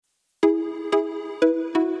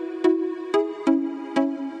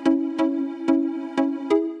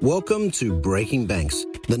Welcome to Breaking Banks,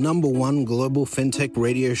 the #1 global fintech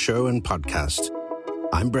radio show and podcast.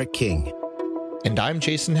 I'm Brett King. And I'm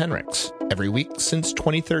Jason Henricks. Every week since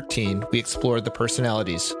 2013, we explore the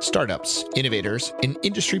personalities, startups, innovators, and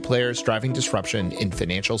industry players driving disruption in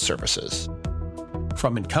financial services.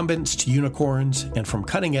 From incumbents to unicorns, and from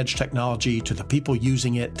cutting-edge technology to the people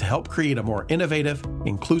using it to help create a more innovative,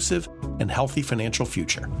 inclusive, and healthy financial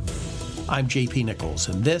future. I'm JP Nichols,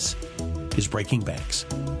 and this is Breaking Banks.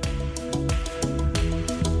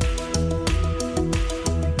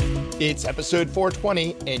 It's episode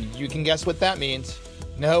 420, and you can guess what that means.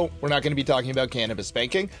 No, we're not going to be talking about cannabis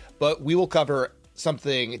banking, but we will cover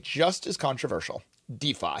something just as controversial,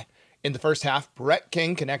 DeFi. In the first half, Brett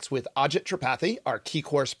King connects with Ajit Tripathi, our key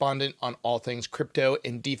correspondent on all things crypto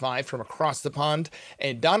and DeFi from across the pond,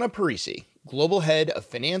 and Donna Parisi, global head of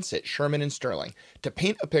finance at Shearman & Sterling, to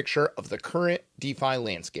paint a picture of the current DeFi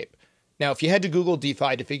landscape. Now, if you had to Google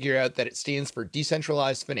DeFi to figure out that it stands for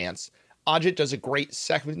decentralized finance, Ajit does a great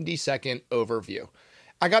 70-second overview.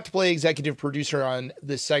 I got to play executive producer on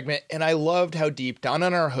this segment, and I loved how deep Donna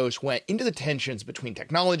and our host went into the tensions between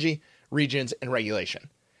technology, regions, and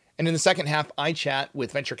regulation. And in the second half, I chat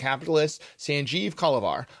with venture capitalist Sanjeev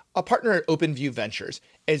Kalavar, a partner at OpenView Ventures,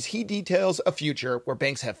 as he details a future where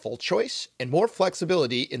banks have full choice and more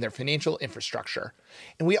flexibility in their financial infrastructure.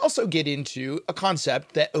 And we also get into a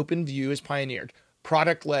concept that OpenView has pioneered,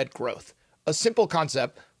 product-led growth. A simple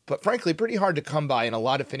concept, but frankly, pretty hard to come by in a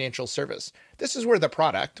lot of financial service. This is where the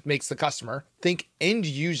product makes the customer, think end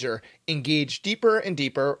user, engage deeper and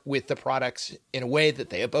deeper with the products in a way that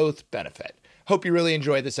they both benefit. Hope you really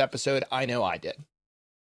enjoyed this episode. I know I did.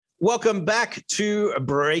 Welcome back to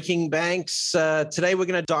Breaking Banks. Today we're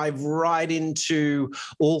going to dive right into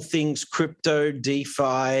all things crypto,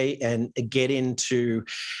 DeFi, and get into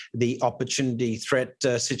the opportunity threat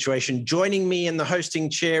situation. Joining me in the hosting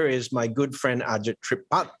chair is my good friend Ajit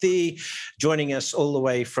Tripathi, joining us all the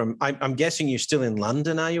way from, I'm guessing you're still in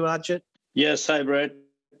London, are you, Ajit? Yes, hi, Brett.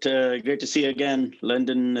 Great to see you again.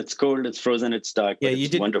 London, it's cold, it's frozen, it's dark, but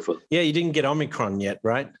it's wonderful. Yeah, you didn't get Omicron yet,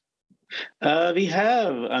 right? We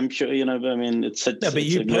have, I'm sure, it's no, but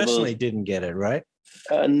you personally didn't get it, right?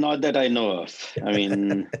 Not that I know of. I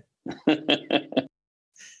mean...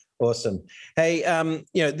 Awesome. Hey,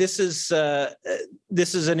 this is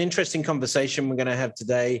an interesting conversation we're going to have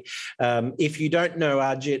today. If you don't know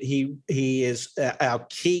Ajit, he is our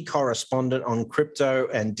key correspondent on crypto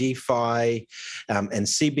and DeFi and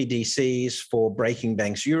CBDCs for Breaking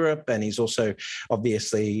Banks Europe, and he's also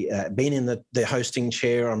obviously been in the hosting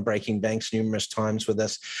chair on Breaking Banks numerous times with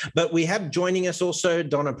us. But we have joining us also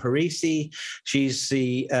Donna Parisi. She's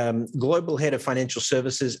the global head of financial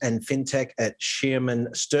services and fintech at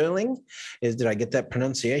Shearman & Sterling. Did I get that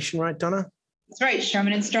pronunciation right, Donna? That's right,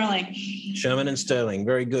 Shearman & Sterling. Shearman & Sterling,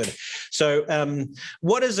 very good. So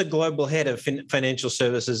what does a global head of financial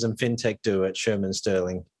services and fintech do at Shearman &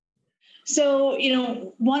 Sterling? So,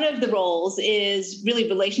 one of the roles is really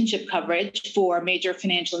relationship coverage for major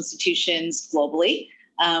financial institutions globally.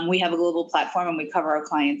 We have a global platform and we cover our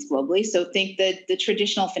clients globally. So think that the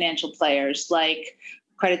traditional financial players like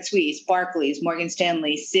Credit Suisse, Barclays, Morgan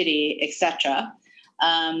Stanley, Citi, et cetera.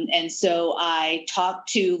 And so I talk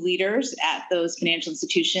to leaders at those financial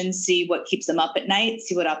institutions, see what keeps them up at night,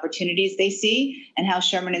 see what opportunities they see, and how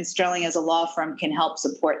Shearman & Sterling as a law firm can help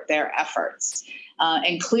support their efforts.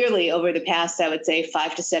 And clearly, over the past, I would say,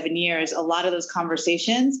 5 to 7 years, a lot of those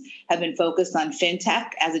conversations have been focused on fintech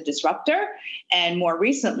as a disruptor, and more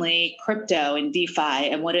recently, crypto and DeFi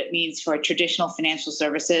and what it means for traditional financial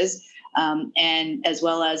services, and as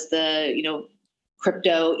well as the,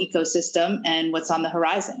 crypto ecosystem and what's on the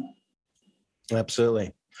horizon.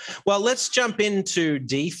 Absolutely. Well, let's jump into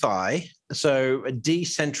DeFi. So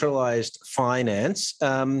decentralized finance.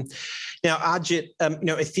 Now, Ajit,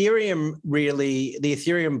 Ethereum really, the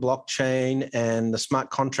Ethereum blockchain and the smart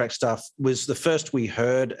contract stuff was the first we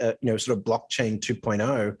heard, sort of blockchain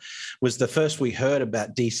 2.0 was the first we heard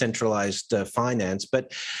about decentralized finance.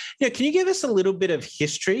 But, can you give us a little bit of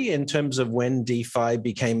history in terms of when DeFi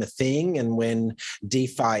became a thing and when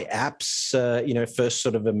DeFi apps, first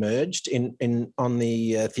sort of emerged on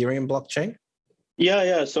the Ethereum blockchain?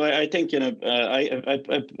 Yeah. So I think,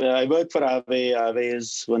 I work for Aave. Aave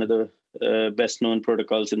is one of the best known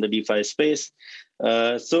protocols in the DeFi space.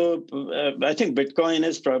 So I think Bitcoin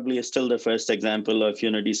is probably still the first example of,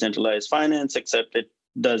 decentralized finance, except it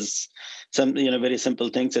does some, very simple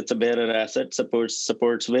things. It's a bearer asset,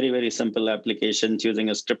 supports very, very simple applications using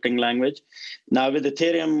a scripting language. Now with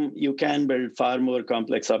Ethereum, you can build far more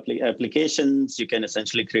complex applications. You can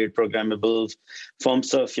essentially create programmable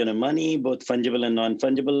forms of, money, both fungible and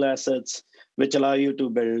non-fungible assets, which allow you to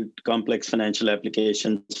build complex financial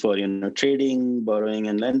applications for trading, borrowing,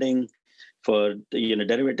 and lending, for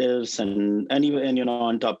derivatives, and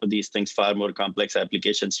on top of these things, far more complex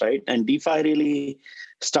applications, right? And DeFi really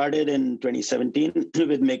started in 2017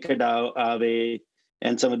 with MakerDAO, Aave,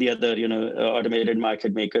 and some of the other automated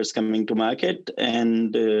market makers coming to market,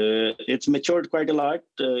 and it's matured quite a lot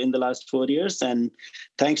in the last 4 years. And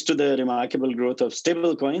thanks to the remarkable growth of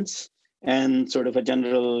stable coins and sort of a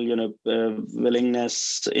general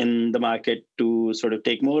willingness in the market to sort of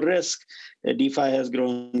take more risk, DeFi has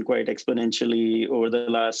grown quite exponentially over the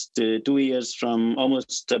last 2 years, from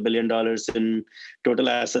almost $1 billion in total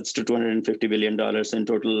assets to $250 billion in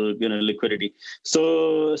total liquidity.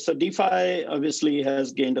 So DeFi obviously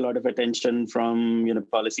has gained a lot of attention from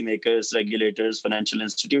policymakers, regulators, financial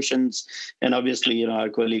institutions, and obviously our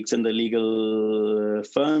colleagues in the legal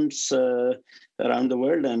firms around the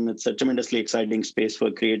world. And it's a tremendously exciting space for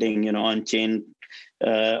creating on-chain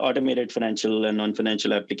automated financial and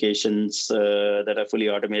non-financial applications that are fully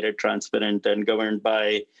automated, transparent, and governed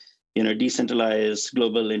by decentralized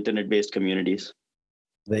global internet-based communities.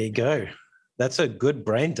 There you go. That's a good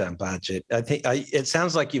brain dump, Ajit. I think it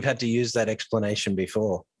sounds like you've had to use that explanation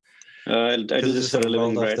before. I do this for a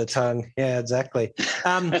living, off the tongue. Yeah, exactly.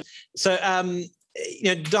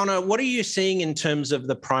 Donna, what are you seeing in terms of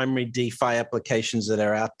the primary DeFi applications that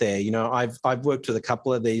are out there? I've worked with a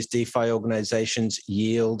couple of these DeFi organizations,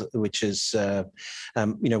 Yield, which is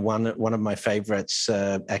one of my favorites,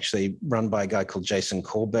 actually run by a guy called Jason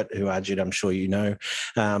Corbett, who, Ajit, I'm sure you know.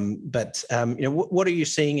 What are you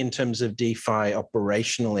seeing in terms of DeFi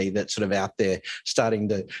operationally that's sort of out there starting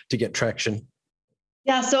to get traction?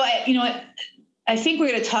 Yeah, so I think we're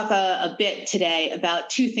going to talk a bit today about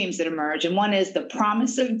two themes that emerge. And one is the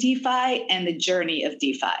promise of DeFi and the journey of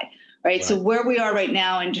DeFi, right? So where we are right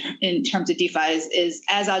now in terms of DeFi is,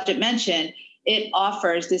 as Ajit mentioned, it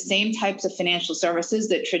offers the same types of financial services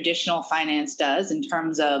that traditional finance does in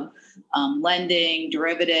terms of lending,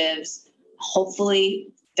 derivatives, hopefully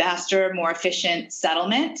faster, more efficient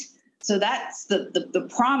settlement. So that's the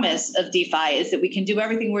promise of DeFi, is that we can do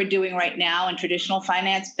everything we're doing right now in traditional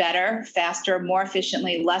finance better, faster, more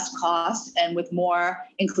efficiently, less cost, and with more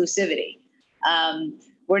inclusivity.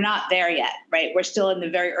 We're not there yet, right? We're still in the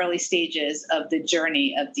very early stages of the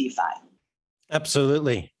journey of DeFi.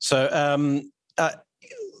 Absolutely. So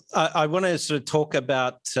I want to sort of talk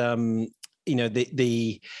about the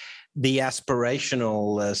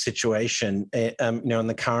aspirational situation, and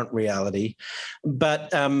the current reality,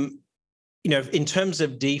 but in terms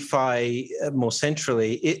of DeFi more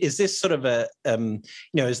centrally, is this sort of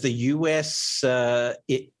is the US,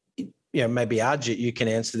 maybe Ajit, you can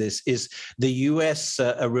answer this, is the US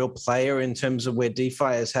a real player in terms of where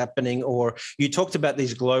DeFi is happening? Or you talked about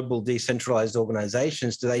these global decentralized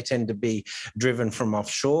organizations, do they tend to be driven from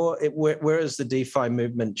offshore? Where is the DeFi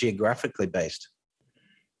movement geographically based?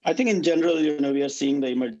 I think in general, we are seeing the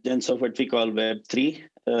emergence of what we call Web3,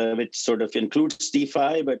 which sort of includes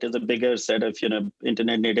DeFi, but is a bigger set of,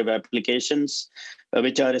 internet native applications,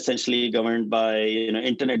 which are essentially governed by,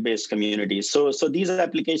 internet-based communities. So these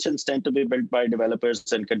applications tend to be built by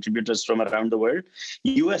developers and contributors from around the world.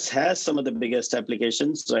 US has some of the biggest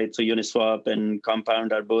applications, right? So Uniswap and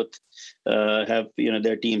Compound are both have,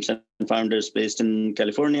 their teams and founders based in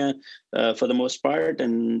California for the most part.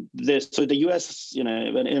 And so the US,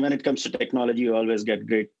 when it comes to technology, you always get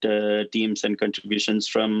great teams and contributions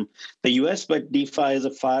from the US, but DeFi is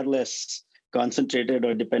a far less concentrated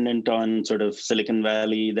or dependent on sort of Silicon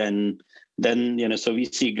Valley than so we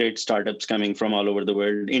see great startups coming from all over the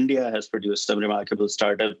world. India has produced some remarkable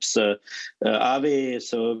startups. Aave,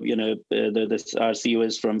 so our CEO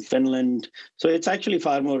is from Finland. So it's actually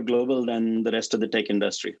far more global than the rest of the tech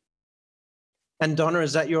industry. And Donna,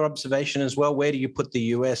 is that your observation as well? Where do you put the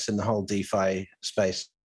US in the whole DeFi space?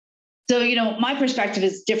 So, my perspective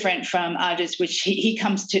is different from Ajit's, which he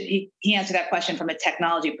answered that question from a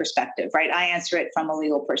technology perspective, right? I answer it from a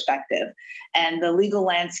legal perspective. And the legal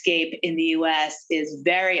landscape in the US is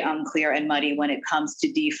very unclear and muddy when it comes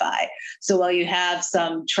to DeFi. So while you have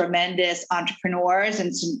some tremendous entrepreneurs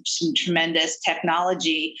and some tremendous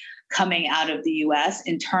technology coming out of the US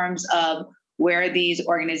in terms of where these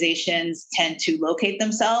organizations tend to locate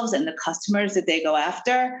themselves and the customers that they go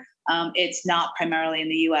after, it's not primarily in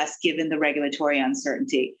the US given the regulatory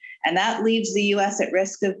uncertainty. And that leaves the US at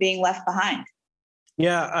risk of being left behind.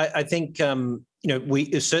 Yeah, I think,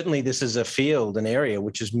 we certainly, this is a field, an area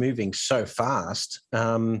which is moving so fast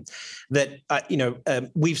that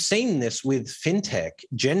we've seen this with fintech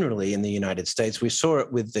generally in the United States. We saw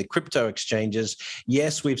it with the crypto exchanges.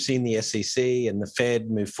 Yes, we've seen the SEC and the Fed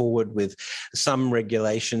move forward with some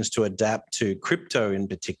regulations to adapt to crypto in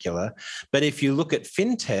particular. But if you look at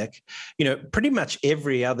fintech, pretty much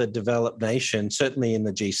every other developed nation, certainly in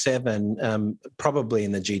the G7, probably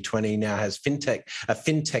in the G20 now, has a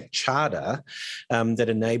fintech charter that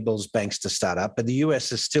enables banks to start up. But the US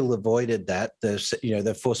has still avoided that.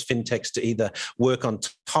 They've forced fintechs to either work on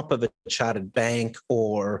top of a chartered bank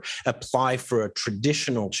or apply for a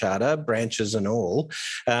traditional charter, branches and all.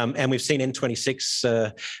 And we've seen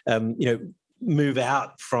N26, move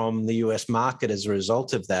out from the US market as a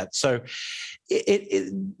result of that. So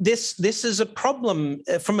this is a problem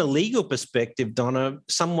from a legal perspective, Donna,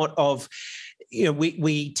 somewhat of,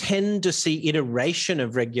 we tend to see iteration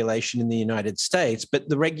of regulation in the United States, but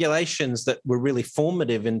the regulations that were really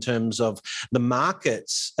formative in terms of the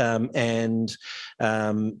markets and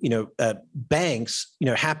banks,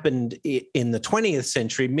 happened in the 20th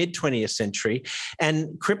century, mid-20th century,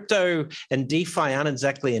 and crypto and DeFi aren't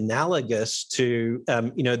exactly analogous to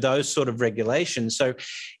those sort of regulations. So,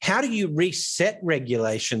 how do you reset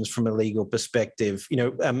regulations from a legal perspective?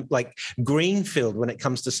 Like Greenfield when it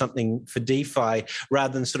comes to something for DeFi,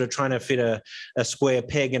 rather than sort of trying to fit a square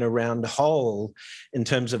peg in a round hole in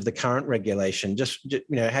terms of the current regulation. Just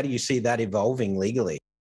how do you see that evolving legally?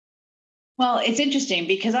 Well, it's interesting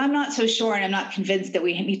because I'm not so sure and I'm not convinced that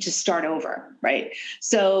we need to start over, right?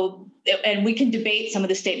 So, and we can debate some of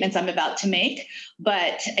the statements I'm about to make,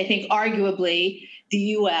 but I think arguably the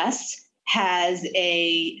US has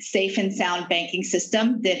a safe and sound banking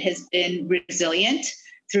system that has been resilient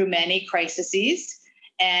through many crises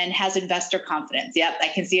and has investor confidence. Yep, I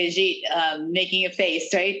can see Ajit making a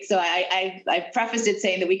face, right? So I prefaced it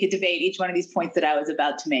saying that we could debate each one of these points that I was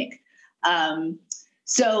about to make.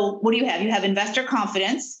 So what do you have? You have investor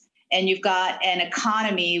confidence, and you've got an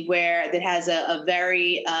economy that has a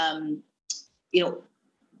very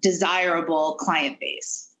desirable client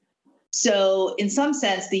base. So in some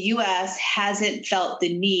sense, the U.S. hasn't felt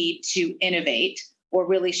the need to innovate or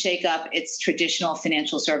really shake up its traditional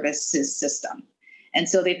financial services system. And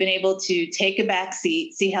so they've been able to take a back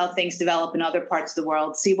seat, see how things develop in other parts of the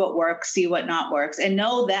world, see what works, see what not works, and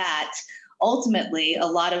know that ultimately a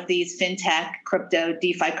lot of these fintech, crypto,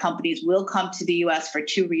 DeFi companies will come to the US for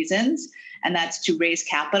two reasons, and that's to raise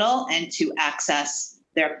capital and to access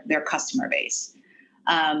their customer base.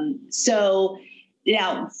 So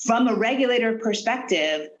from a regulator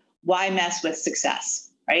perspective, why mess with success,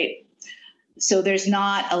 right? So there's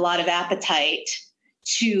not a lot of appetite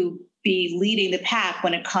to be leading the pack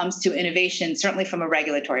when it comes to innovation, certainly from a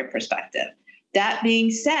regulatory perspective. That being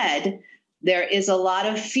said, there is a lot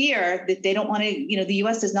of fear that they don't want to, the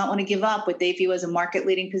U.S. does not want to give up what they view as a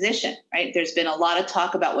market-leading position, right? There's been a lot of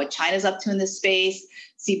talk about what China's up to in this space,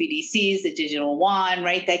 CBDCs, the digital yuan,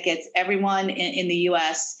 right? That gets everyone in the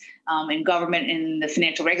U.S. In government and the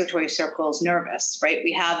financial regulatory circles nervous, right?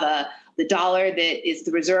 We have the dollar that is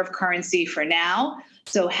the reserve currency for now.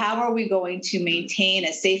 So how are we going to maintain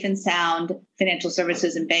a safe and sound financial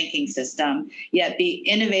services and banking system, yet be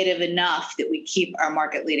innovative enough that we keep our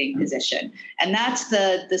market leading position? And that's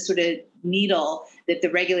the sort of needle that the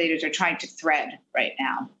regulators are trying to thread right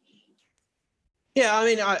now. Yeah, I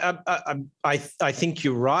mean, I think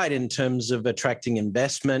you're right in terms of attracting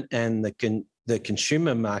investment and the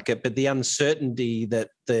consumer market, but the uncertainty that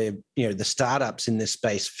the startups in this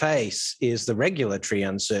space face is the regulatory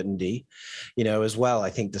uncertainty, as well, I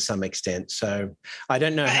think to some extent. So I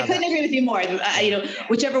don't know. I couldn't agree with you more.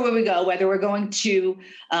 Whichever way we go, whether we're going to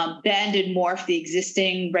bend and morph the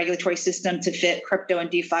existing regulatory system to fit crypto and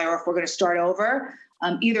DeFi, or if we're going to start over,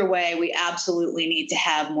 either way, we absolutely need to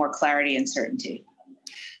have more clarity and certainty.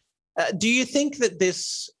 Do you think that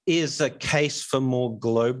this is a case for more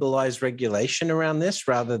globalized regulation around this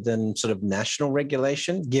rather than sort of national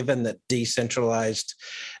regulation, given that decentralized,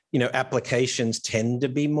 applications tend to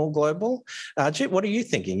be more global? Ajit, what are you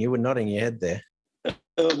thinking? You were nodding your head there.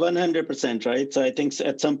 100%, right? So I think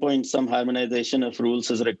at some point, some harmonization of rules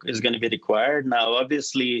is going to be required. Now,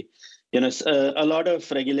 obviously, a lot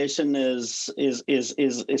of regulation is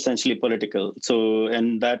essentially political. So,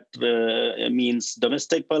 and that means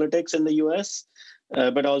domestic politics in the U.S.,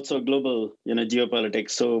 but also global,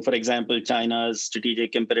 geopolitics. So, for example, China's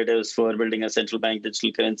strategic imperatives for building a central bank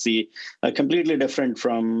digital currency are completely different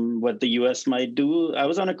from what the U.S. might do. I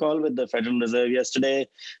was on a call with the Federal Reserve yesterday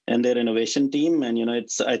and their innovation team, and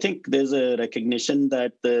I think there's a recognition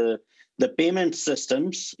that the the payment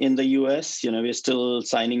systems in the US, we're still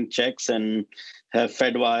signing checks and have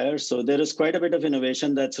FedWire. So there is quite a bit of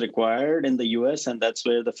innovation that's required in the US, and that's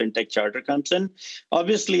where the FinTech Charter comes in.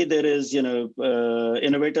 Obviously, there is,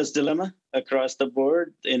 innovator's dilemma across the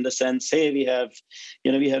board in the sense, hey, we have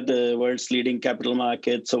the world's leading capital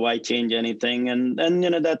market, so why change anything? And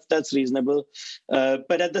that's reasonable.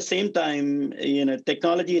 But at the same time,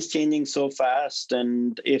 technology is changing so fast,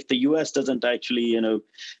 and if the US doesn't actually,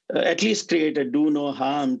 at least create a do no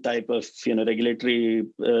harm type of, regulatory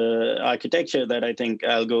architecture that I think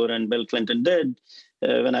Al Gore and Bill Clinton did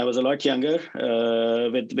when I was a lot younger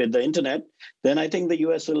with the internet, then I think the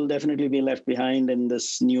US will definitely be left behind in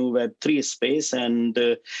this new Web3 space. And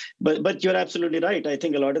but you're absolutely right. I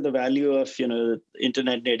think a lot of the value of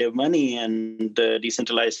internet native money and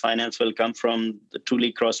decentralized finance will come from the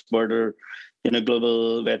truly cross-border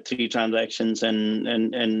global Web3 transactions and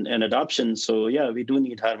adoption. So yeah, we do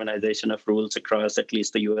need harmonization of rules across at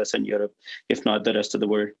least the US and Europe, if not the rest of the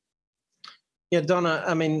world. Yeah, Donna,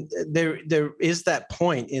 I mean, there is that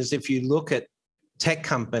point is if you look at tech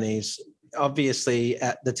companies, obviously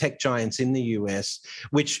at the tech giants in the US,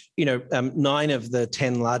 which, 9 of the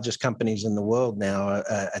 10 largest companies in the world now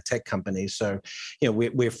are tech companies. So,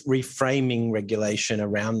 we're reframing regulation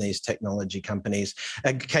around these technology companies.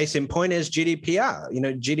 A case in point is GDPR.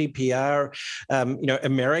 GDPR,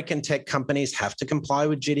 American tech companies have to comply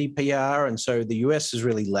with GDPR. And so the US has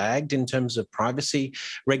really lagged in terms of privacy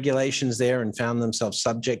regulations there and found themselves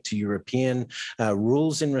subject to European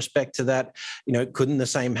rules in respect to that. Couldn't the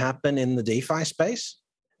same happen in the DeFi space?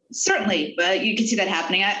 Certainly, but you can see that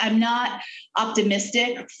happening. I'm not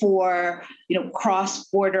optimistic for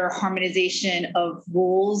cross-border harmonization of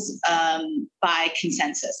rules by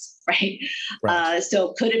consensus, right?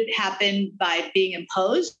 So could it happen by being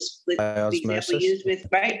imposed with the example used with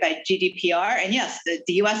by GDPR? And yes,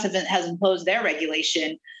 the US has imposed their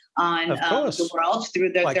regulation on the world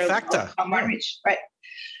through their FATCA. Right.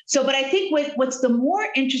 So, but I think what's the more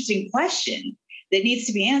interesting question that needs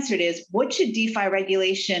to be answered is, what should DeFi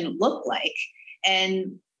regulation look like?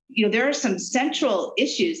 And there are some central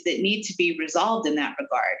issues that need to be resolved in that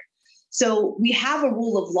regard. So we have a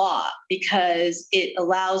rule of law because it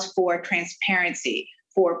allows for transparency,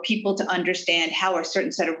 for people to understand how a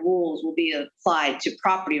certain set of rules will be applied to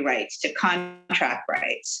property rights, to contract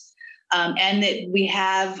rights, and that we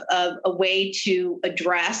have a way to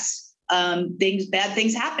address bad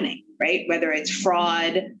things happening, right? Whether it's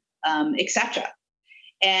fraud, etc.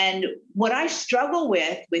 And what I struggle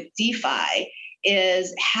with DeFi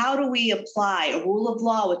is, how do we apply a rule of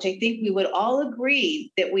law, which I think we would all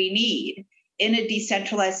agree that we need in a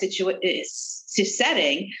decentralized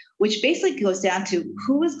setting, which basically goes down to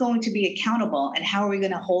who is going to be accountable and how are we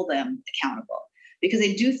going to hold them accountable? Because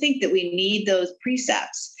I do think that we need those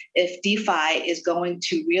precepts if DeFi is going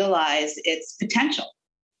to realize its potential.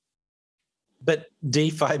 But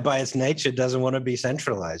DeFi by its nature doesn't want to be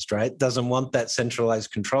centralized, right? Doesn't want that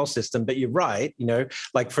centralized control system. But you're right,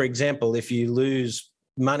 like for example, if you lose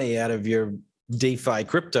money out of your DeFi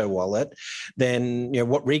crypto wallet, then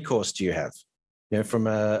what recourse do you have, from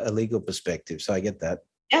a legal perspective? So I get that.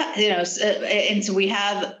 Yeah, and so we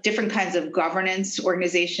have different kinds of governance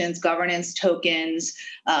organizations, governance tokens,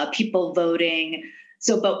 people voting.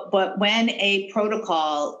 So, but when a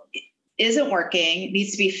protocol isn't working,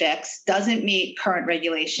 needs to be fixed, doesn't meet current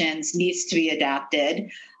regulations, needs to be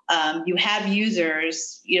adapted. You have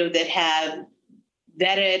users, that have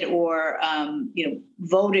vetted or,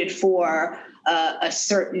 voted for a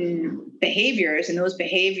certain behaviors, and those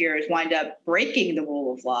behaviors wind up breaking the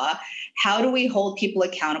rule of law. How do we hold people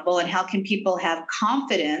accountable, and how can people have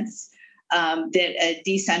confidence that a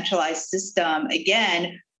decentralized system,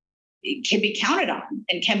 again, can be counted on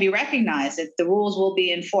and can be recognized, that the rules will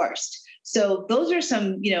be enforced? So those are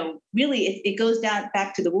some, really it goes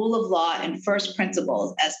back to the rule of law and first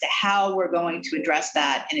principles as to how we're going to address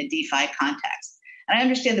that in a DeFi context. And I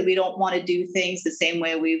understand that we don't want to do things the same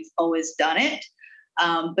way we've always done it,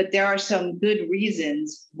 but there are some good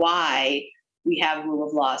reasons why we have rule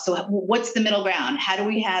of law. So what's the middle ground? How do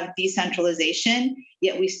we have decentralization,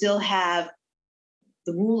 yet we still have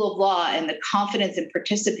the rule of law and the confidence in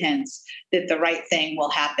participants that the right thing will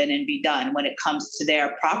happen and be done when it comes to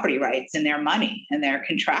their property rights and their money and their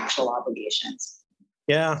contractual obligations?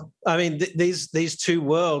 Yeah, I mean, these two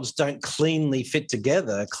worlds don't cleanly fit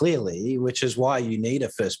together, clearly, which is why you need a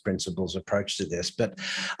first principles approach to this. But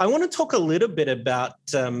I want to talk a little bit about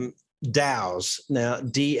DAOs. Now,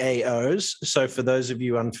 DAOs, so for those of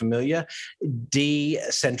you unfamiliar,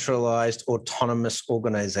 decentralized autonomous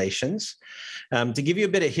organizations. To give you a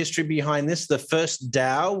bit of history behind this, the first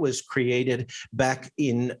DAO was created back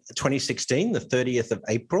in 2016, the 30th of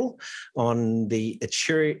April, on the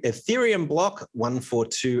Ethereum block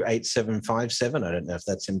 1428757. I don't know if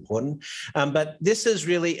that's important, but this is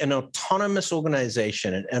really an autonomous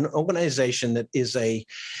organization, an organization that is a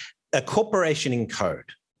corporation in code.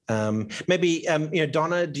 Maybe,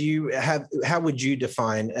 Donna, how would you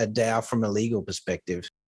define a DAO from a legal perspective?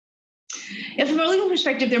 Yeah, from a legal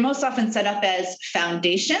perspective, they're most often set up as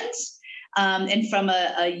foundations. And from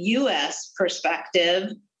a U.S.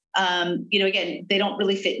 perspective, again, they don't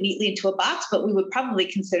really fit neatly into a box, but we would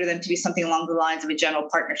probably consider them to be something along the lines of a general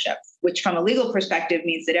partnership, which from a legal perspective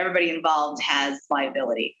means that everybody involved has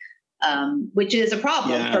liability, which is a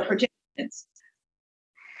problem for participants.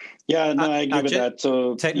 Yeah, no, I agree with that.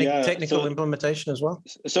 So technical implementation as well.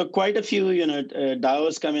 So quite a few,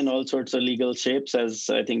 DAOs come in all sorts of legal shapes, as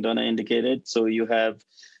I think Donna indicated. So you have,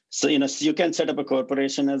 you can set up a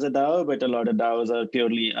corporation as a DAO, but a lot of DAOs are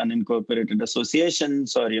purely unincorporated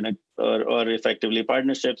associations or effectively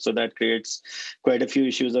partnerships. So that creates quite a few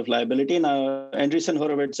issues of liability. Now, Andreessen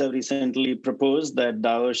Horowitz have recently proposed that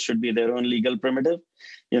DAOs should be their own legal primitive.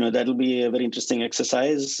 That'll be a very interesting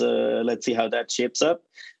exercise. Let's see how that shapes up.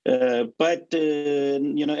 But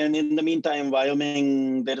and in the meantime,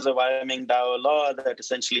 there is a Wyoming DAO law that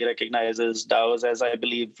essentially recognizes DAOs as, I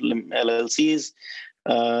believe, LLCs.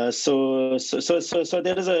 So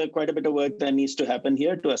there is quite a bit of work that needs to happen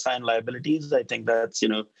here to assign liabilities. I think that's,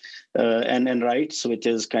 and rights, which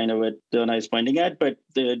is kind of what Donna is pointing at. But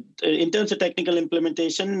in terms of technical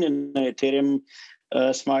implementation, Ethereum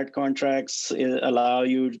smart contracts allow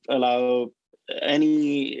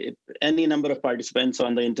any number of participants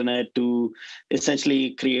on the internet to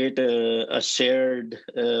essentially create a shared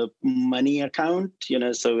money account,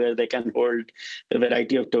 so where they can hold a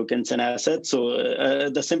variety of tokens and assets. So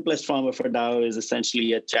the simplest form of a DAO is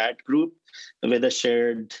essentially a chat group with a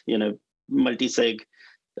shared, multi-sig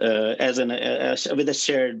with a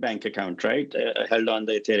shared bank account, right, held on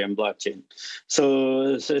the Ethereum blockchain.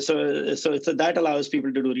 So that allows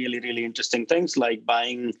people to do really, really interesting things, like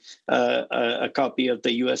buying a copy of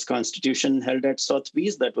the U.S. Constitution held at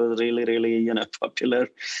Sotheby's that was really, really popular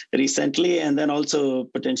recently, and then also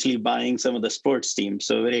potentially buying some of the sports teams.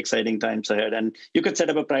 So very exciting times ahead, and you could set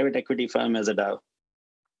up a private equity firm as a DAO.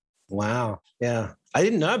 Wow. Yeah. I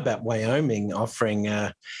didn't know about Wyoming offering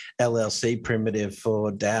a LLC primitive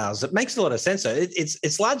for DAOs. It makes a lot of sense. So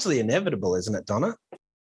it's largely inevitable, isn't it, Donna?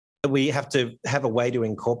 We have to have a way to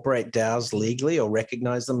incorporate DAOs legally or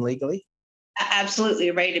recognize them legally?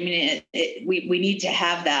 Absolutely right. I mean, we need to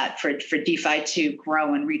have that for DeFi to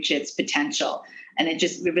grow and reach its potential. And it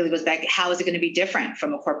really goes back, how is it going to be different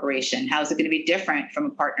from a corporation? How is it going to be different from a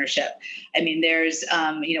partnership? I mean, there's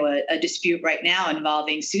a dispute right now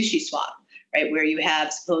involving SushiSwap, right, where you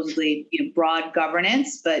have supposedly broad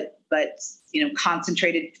governance, but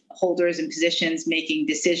concentrated holders and positions making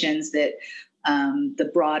decisions that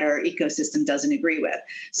the broader ecosystem doesn't agree with.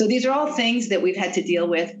 So these are all things that we've had to deal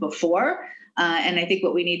with before. And I think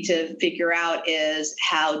what we need to figure out is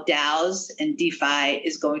how DAOs and DeFi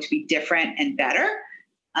is going to be different and better.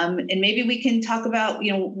 And maybe we can talk about,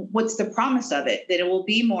 what's the promise of it, that it will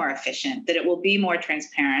be more efficient, that it will be more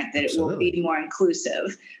transparent, that Absolutely. It will be more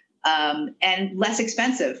inclusive, and less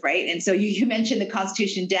expensive, right? And so you mentioned the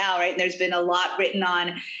Constitution DAO, right? And there's been a lot written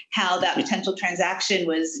on how that potential transaction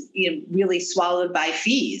was really swallowed by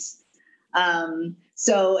fees.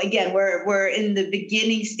 So again, we're in the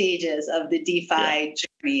beginning stages of the DeFi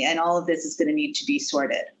journey, and all of this is going to need to be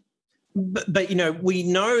sorted. But we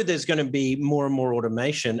know there's going to be more and more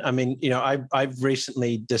automation. I mean, I've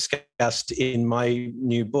recently discussed in my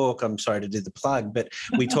new book, I'm sorry to do the plug, but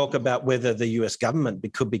we talk about whether the US government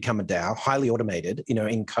could become a DAO, highly automated,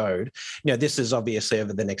 in code. This is obviously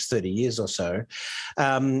over the next 30 years or so.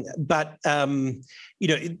 But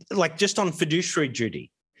like just on fiduciary duty,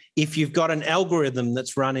 if you've got an algorithm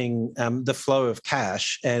that's running the flow of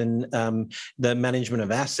cash and the management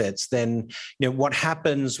of assets, then what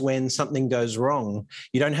happens when something goes wrong?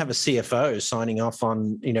 You don't have a CFO signing off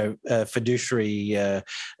on fiduciary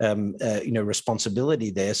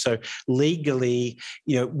responsibility there. So legally,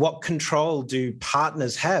 what control do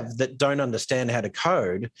partners have that don't understand how to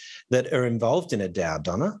code that are involved in a DAO,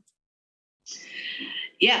 Donna?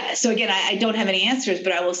 Yeah. So again, I don't have any answers,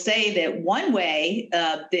 but I will say that one way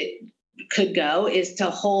that could go is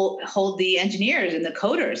to hold the engineers and the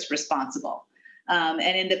coders responsible.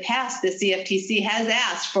 And in the past, the CFTC has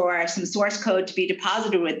asked for some source code to be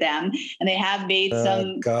deposited with them, and they have made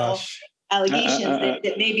some allegations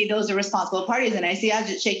that maybe those are responsible parties. And I see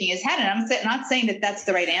Ajit shaking his head, and I'm not saying that that's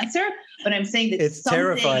the right answer, but I'm saying that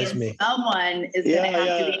someone is going to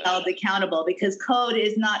have to be held accountable, because code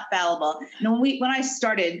is not fallible. When I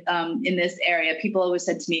started in this area, people always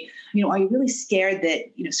said to me, are you really scared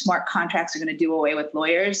that smart contracts are going to do away with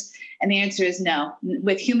lawyers? And the answer is no.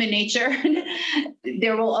 With human nature,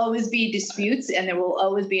 there will always be disputes, and there will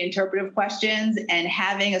always be interpretive questions. And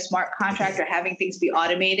having a smart contract or having things be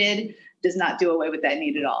automated does not do away with that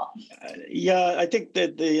need at all. I think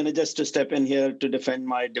that just to step in here to defend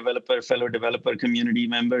my fellow developer community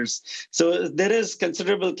members. So there is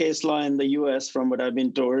considerable case law in the US, from what I've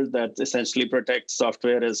been told, that essentially protects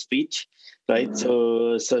software as speech. Right.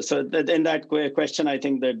 So in that question, I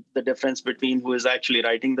think that the difference between who is actually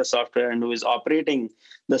writing the software and who is operating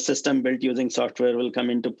the system built using software will come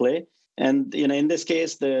into play. And in this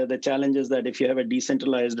case, the challenge is that if you have a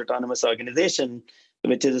decentralized autonomous organization,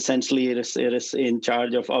 which is essentially in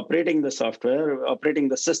charge of operating the software, operating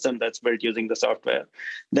the system that's built using the software,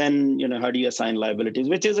 then how do you assign liabilities?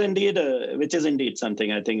 Which is indeed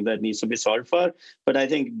something I think that needs to be solved for. But I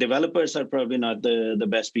think developers are probably not the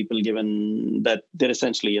best people, given that they're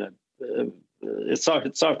essentially it's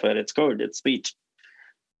software, it's code, it's speech.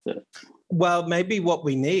 So. Well, maybe what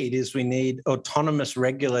we need autonomous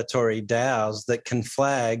regulatory DAOs that can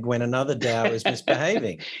flag when another DAO is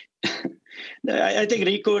misbehaving. I think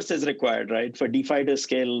recourse is required, right? For DeFi to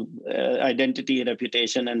scale, identity,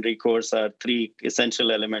 reputation, and recourse are three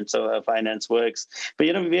essential elements of how finance works. But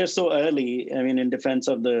we are so early. I mean, in defense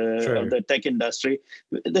of the tech industry,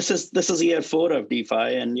 this is year 4 of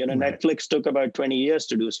DeFi, and Netflix took about 20 years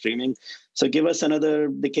to do streaming. So give us another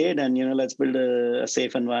decade, and let's build a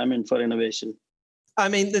safe environment for innovation. I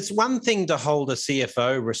mean, it's one thing to hold a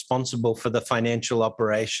CFO responsible for the financial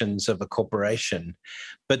operations of a corporation,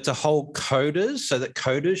 but to hold coders so that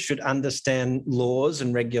coders should understand laws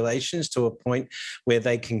and regulations to a point where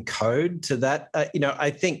they can code to that,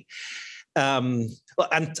 I think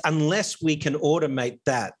unless we can automate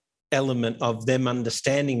that element of them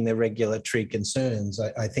understanding their regulatory concerns,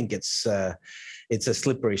 I think it's a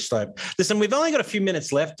slippery slope. Listen, we've only got a few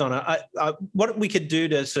minutes left on it. What we could do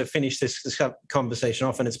to sort of finish this conversation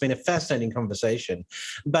off, and it's been a fascinating conversation,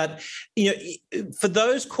 but for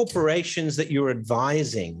those corporations that you're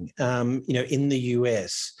advising, in the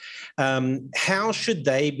US, how should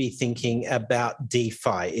they be thinking about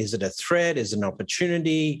DeFi? Is it a threat? Is it an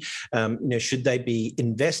opportunity? Should they be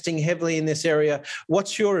investing heavily in this area?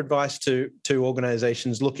 What's your advice to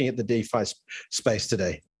organizations looking at the DeFi space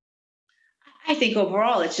today? I think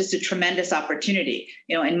overall, it's just a tremendous opportunity,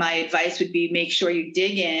 and my advice would be make sure you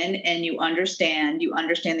dig in and you understand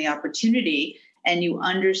the opportunity, and you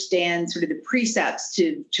understand sort of the precepts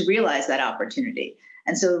to realize that opportunity.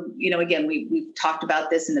 And so, again, we've talked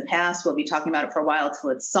about this in the past. We'll be talking about it for a while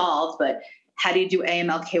till it's solved, but how do you do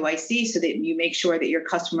AML KYC so that you make sure that your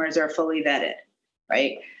customers are fully vetted,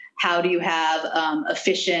 right? How do you have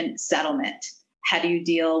efficient settlement? How do you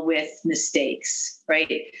deal with mistakes,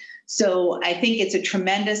 right? So I think it's a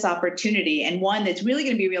tremendous opportunity, and one that's really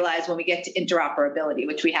going to be realized when we get to interoperability,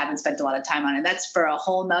 which we haven't spent a lot of time on, and that's for a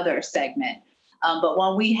whole nother segment. But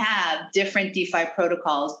when we have different DeFi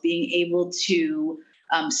protocols being able to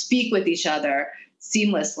speak with each other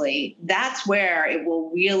seamlessly, that's where it will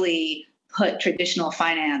really put traditional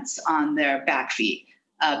finance on their back feet,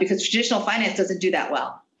 because traditional finance doesn't do that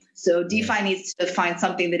well. So DeFi needs to find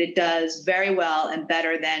something that it does very well and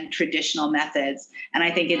better than traditional methods. And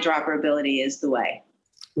I think interoperability is the way.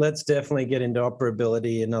 Let's definitely get into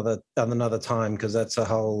operability another time, because that's a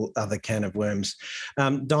whole other can of worms.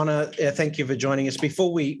 Donna, thank you for joining us.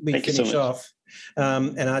 Before we finish off,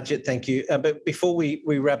 and Ajit, thank you. But before we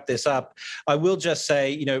wrap this up, I will just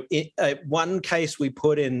say, one case we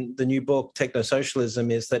put in the new book, Techno-Socialism,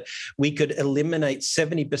 is that we could eliminate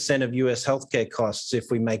 70% of US healthcare costs if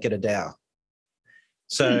we make it a DAO.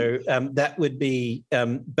 So that would be,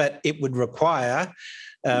 but it would require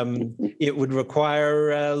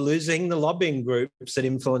losing the lobbying groups that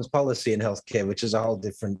influence policy in healthcare, which is a whole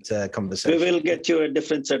different conversation. We will get you a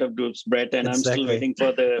different set of groups, Brett, and exactly. I'm still waiting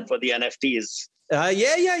for the NFTs.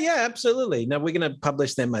 Yeah, absolutely. No, we're going to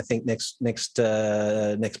publish them, I think, next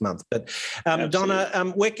month. But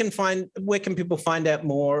Donna, where can people find out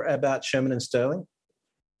more about Sherman and Sterling?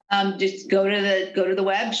 Just go to the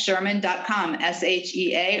web, sherman.com,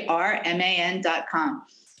 SHEARMAN.com.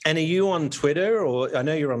 And are you on Twitter, or I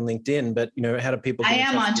know you're on LinkedIn, but how do people? I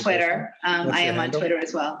am on Twitter. I am on Twitter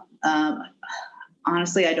as well.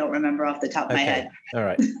 Honestly, I don't remember off the top of my head. All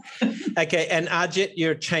right. Okay. And Ajit,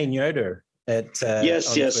 you're Chain Yoda at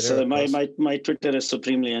yes. Twitter, My Twitter is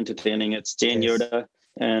supremely entertaining. It's Chain Yoda,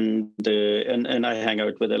 and I hang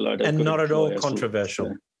out with a lot of and not at all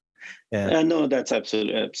controversial. No, that's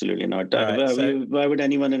absolutely not. Right, why would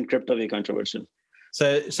anyone in crypto be controversial?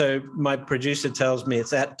 So my producer tells me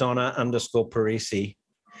it's at Donna _Parisi.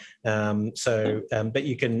 But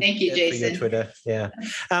you can thank you, Jason, for your Twitter. Yeah.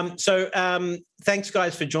 Thanks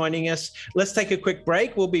guys for joining us. Let's take a quick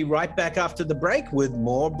break. We'll be right back after the break with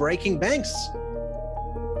more Breaking Banks.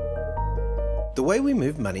 The way we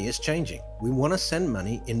move money is changing. We want to send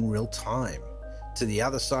money in real time to the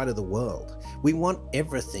other side of the world. We want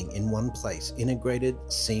everything in one place, integrated,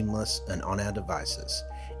 seamless, and on our devices.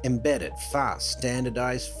 Embedded, fast,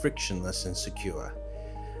 standardized, frictionless, and secure.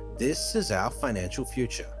 This is our financial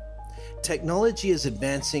future. Technology is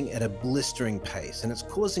advancing at a blistering pace, and it's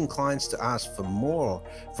causing clients to ask for more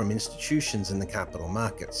from institutions in the capital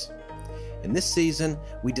markets. In this season,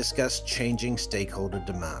 we discuss changing stakeholder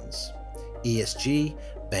demands, ESG,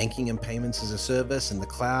 banking and payments as a service, and the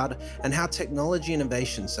cloud, and how technology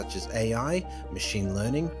innovations such as AI, machine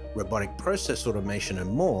learning, robotic process automation, and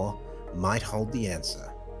more might hold the answer.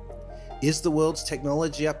 Is the world's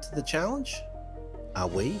technology up to the challenge? Are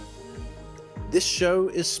we? This show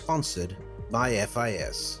is sponsored by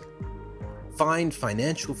FIS. Find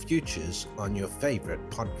financial futures on your favorite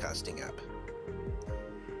podcasting app.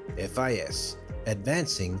 FIS,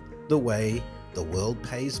 advancing the way the world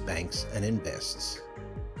pays banks and invests.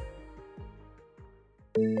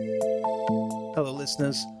 Hello,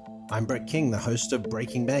 listeners. I'm Brett King, the host of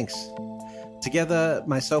Breaking Banks. Together,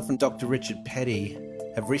 myself and Dr. Richard Petty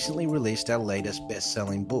have recently released our latest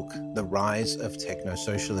best-selling book, The Rise of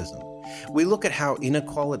Technosocialism. We look at how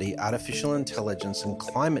inequality, artificial intelligence, and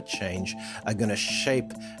climate change are going to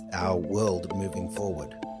shape our world moving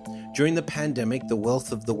forward. During the pandemic, the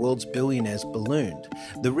wealth of the world's billionaires ballooned.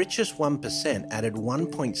 The richest 1% added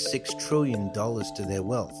 $1.6 trillion to their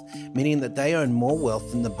wealth, meaning that they own more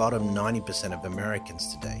wealth than the bottom 90% of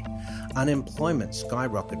Americans today. Unemployment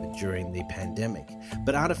skyrocketed during the pandemic,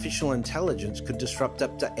 but artificial intelligence could disrupt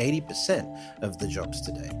up to 80% of the jobs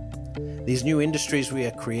today. These new industries we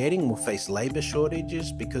are creating will face labor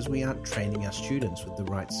shortages because we aren't training our students with the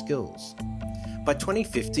right skills. By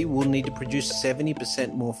 2050, we'll need to produce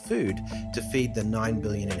 70% more food to feed the 9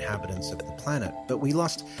 billion inhabitants of the planet, but we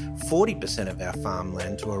lost 40% of our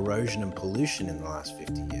farmland to erosion and pollution in the last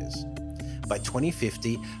 50 years. By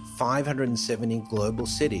 2050, 570 global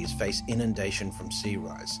cities face inundation from sea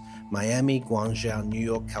rise. Miami, Guangzhou, New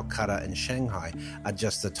York, Calcutta, and Shanghai are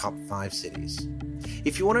just the top 5 cities.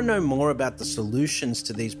 If you want to know more about the solutions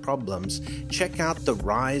to these problems, check out The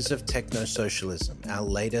Rise of Technosocialism, our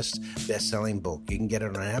latest best-selling book. You can get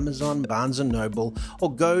it on Amazon, Barnes & Noble,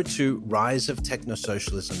 or go to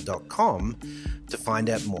riseoftechnosocialism.com to find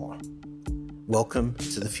out more. Welcome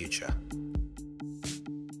to the future.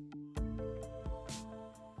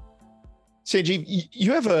 Sanjeev,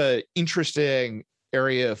 you have an interesting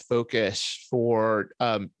area of focus for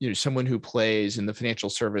someone who plays in the financial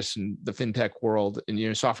service and the fintech world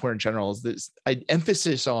and software in general. Is this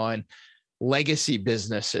emphasis on legacy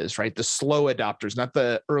businesses, right? The slow adopters, not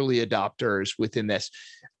the early adopters within this.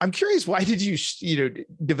 I'm curious, why did you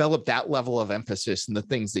develop that level of emphasis in the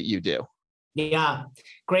things that you do? Yeah,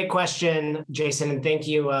 great question, Jason, and thank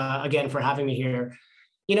you again for having me here.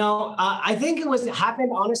 I think it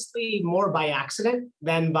happened honestly more by accident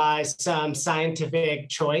than by some scientific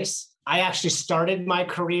choice. I actually started my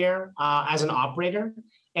career as an operator,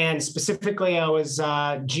 and specifically I was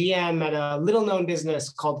GM at a little-known business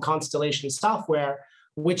called Constellation Software,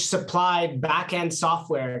 which supplied back-end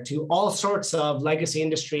software to all sorts of legacy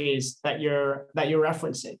industries that you're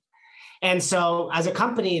referencing. And so as a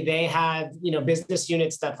company, they had, business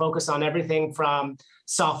units that focus on everything from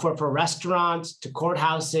software for restaurants to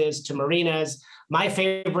courthouses to marinas. My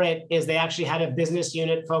favorite is they actually had a business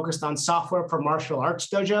unit focused on software for martial arts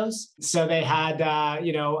dojos. So they had,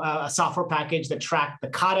 a software package that tracked the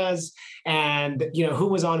katas and, who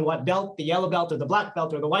was on what belt, the yellow belt or the black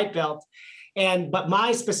belt or the white belt. But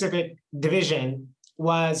my specific division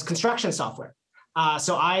was construction software.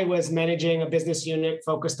 So I was managing a business unit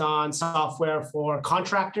focused on software for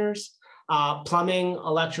contractors, plumbing,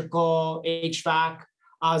 electrical, HVAC,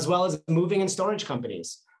 as well as moving and storage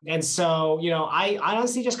companies. And so, I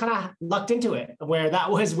honestly just kind of lucked into it, where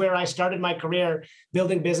that was where I started my career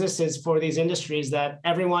building businesses for these industries that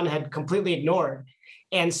everyone had completely ignored.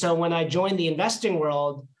 And so when I joined the investing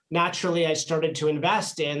world, naturally, I started to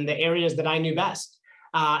invest in the areas that I knew best.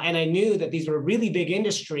 And I knew that these were really big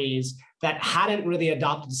industries that hadn't really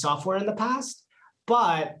adopted software in the past,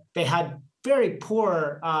 but they had very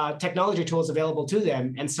poor technology tools available to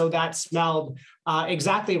them. And so that smelled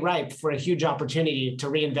exactly ripe for a huge opportunity to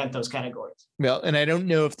reinvent those categories. Well, and I don't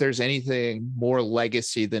know if there's anything more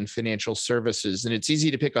legacy than financial services. And it's easy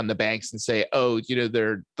to pick on the banks and say, oh,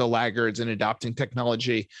 they're the laggards in adopting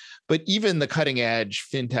technology. But even the cutting edge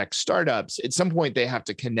fintech startups, at some point, they have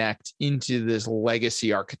to connect into this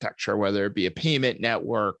legacy architecture, whether it be a payment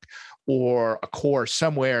network or a core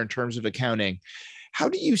somewhere in terms of accounting. How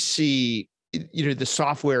do you see the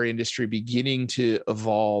software industry beginning to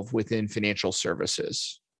evolve within financial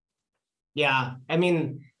services? Yeah. I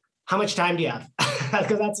mean, how much time do you have?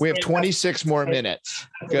 We have 26 more minutes.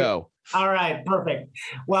 Go. All right. Perfect.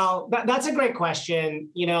 Well, that's a great question,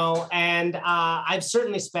 and I've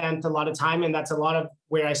certainly spent a lot of time, and that's a lot of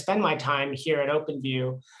where I spend my time here at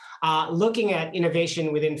OpenView, looking at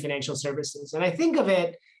innovation within financial services. And I think of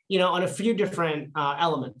it, on a few different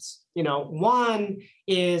elements. One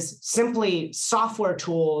is simply software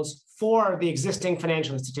tools for the existing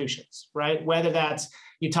financial institutions, right? Whether that's,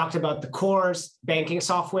 you talked about the core banking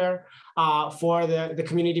software for the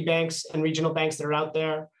community banks and regional banks that are out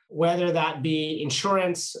there, whether that be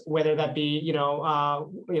insurance, whether that be,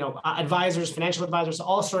 advisors, financial advisors,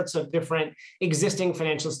 all sorts of different existing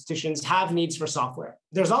financial institutions have needs for software.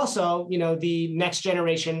 There's also, the next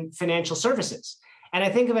generation financial services. And I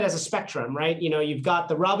think of it as a spectrum, right? You've got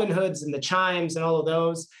the Robinhoods and the Chimes and all of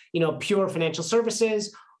those, pure financial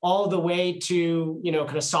services, all the way to,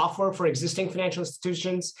 kind of software for existing financial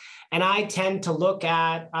institutions. And I tend to look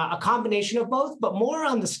at a combination of both, but more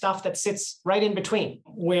on the stuff that sits right in between,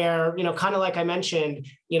 where, kind of like I mentioned,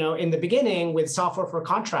 in the beginning with software for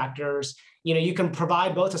contractors, you can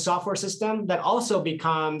provide both a software system that also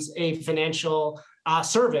becomes a financial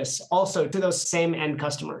service also to those same end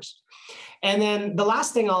customers. And then the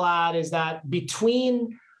last thing I'll add is that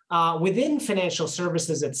within financial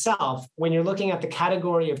services itself, when you're looking at the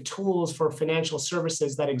category of tools for financial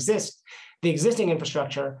services that exist, the existing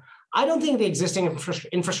infrastructure, I don't think the existing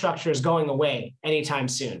infrastructure is going away anytime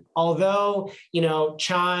soon. Although,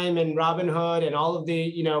 Chime and Robinhood and all of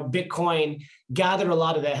the, Bitcoin gathered a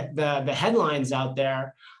lot of the headlines out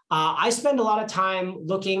there, I spend a lot of time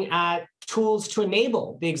looking at tools to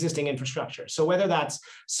enable the existing infrastructure. So whether that's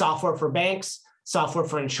software for banks, software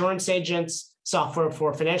for insurance agents, software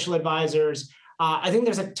for financial advisors, I think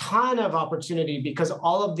there's a ton of opportunity because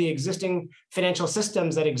all of the existing financial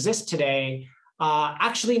systems that exist today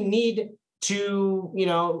actually need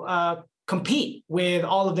to, compete with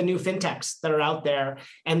all of the new fintechs that are out there.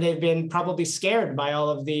 And they've been probably scared by all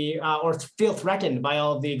of the, or feel threatened by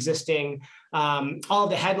all of the existing, all of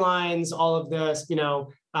the headlines, all of the,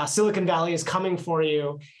 Silicon Valley is coming for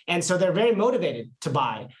you. And so they're very motivated to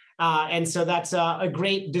buy. And so that's a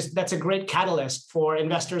great catalyst for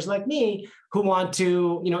investors like me who want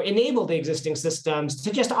to, enable the existing systems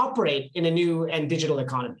to just operate in a new and digital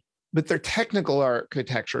economy. But they're technical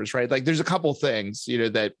architectures, right? Like there's a couple things,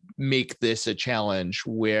 that make this a challenge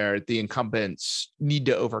where the incumbents need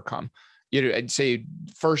to overcome. I'd say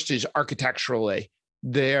first is architecturally,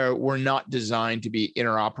 they were not designed to be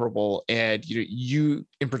interoperable. And, you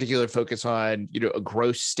in particular focus on, a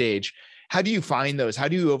growth stage. How do you find those? How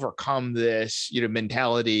do you overcome this,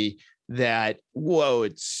 mentality that, whoa,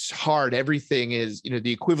 it's hard. Everything is,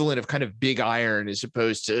 the equivalent of kind of big iron as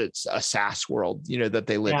opposed to a SaaS world, that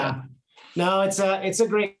they live in? No, it's a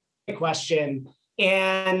great question.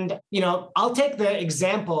 And, I'll take the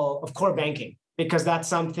example of core banking, because that's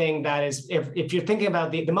something that is, if you're thinking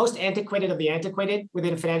about the most antiquated of the antiquated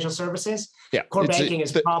within financial services, core banking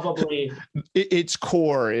is probably... Its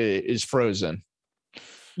core is frozen.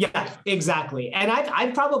 Yeah, exactly. And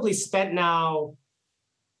I've probably spent now,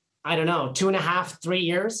 I don't know, 2.5, 3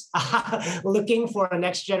 years looking for a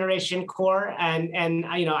next generation core. And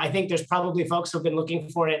I think there's probably folks who've been looking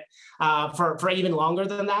for it for even longer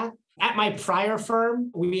than that. At my prior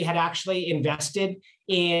firm, we had actually invested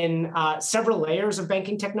in several layers of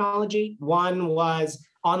banking technology. One was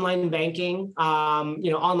online banking,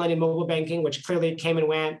 online and mobile banking, which clearly came and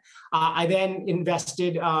went. I then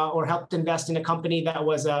invested or helped invest in a company that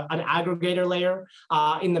was an aggregator layer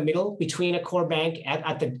in the middle between a core bank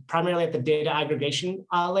primarily at the data aggregation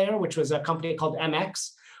layer, which was a company called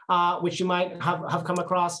MX, which you might have come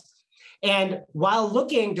across. And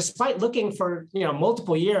despite looking for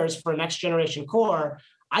multiple years for a next generation core,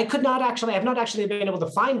 I have not actually been able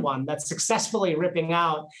to find one that's successfully ripping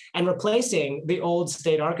out and replacing the old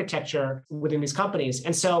state architecture within these companies.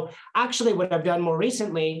 And so actually what I've done more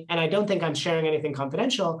recently, and I don't think I'm sharing anything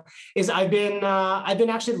confidential, is I've been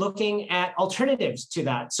actually looking at alternatives to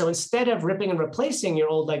that. So instead of ripping and replacing your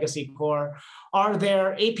old legacy core, are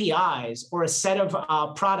there APIs or a set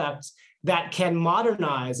of products that can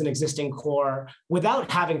modernize an existing core without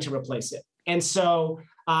having to replace it? And so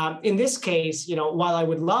in this case, while I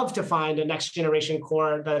would love to find a next generation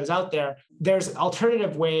core that is out there, there's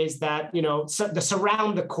alternative ways that, the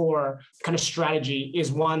surround the core kind of strategy is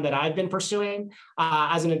one that I've been pursuing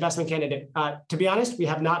as an investment candidate. To be honest, we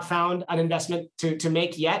have not found an investment to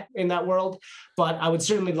make yet in that world, but I would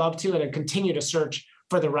certainly love to and continue to search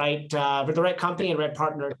for the right company and right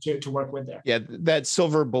partner to work with there. Yeah, that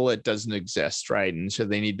silver bullet doesn't exist, right? And so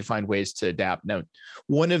they need to find ways to adapt. Now,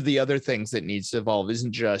 one of the other things that needs to evolve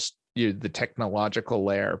isn't just the technological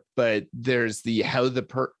layer, but there's how the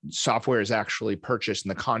software is actually purchased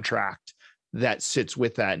and the contract that sits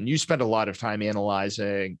with that. And you spend a lot of time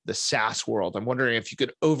analyzing the SaaS world. I'm wondering if you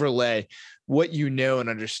could overlay what you know and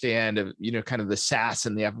understand of kind of the SaaS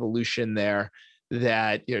and the evolution there.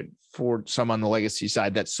 That for some on the legacy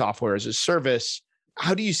side, that software as a service,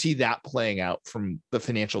 how do you see that playing out from the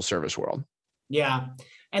financial service world? Yeah,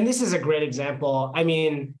 and this is a great example. I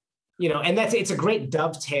mean, and it's a great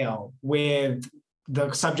dovetail with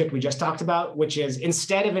the subject we just talked about, which is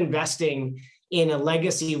instead of investing in a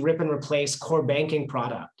legacy rip and replace core banking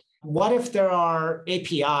product, what if there are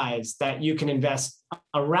APIs that you can invest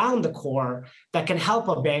around the core that can help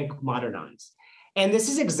a bank modernize? And this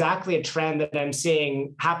is exactly a trend that I'm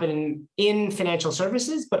seeing happen in financial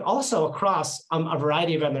services, but also across a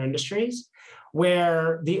variety of other industries,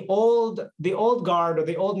 where the old guard or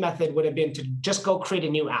the old method would have been to just go create a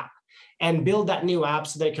new app and build that new app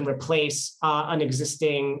so they can replace an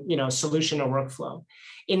existing solution or workflow.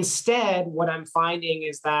 Instead, what I'm finding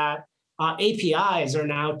is that APIs are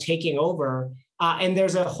now taking over, and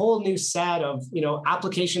there's a whole new set of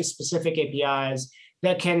application-specific APIs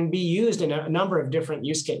that can be used in a number of different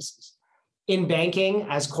use cases. In banking,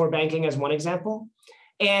 as core banking as one example.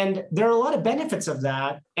 And there are a lot of benefits of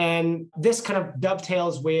that. And this kind of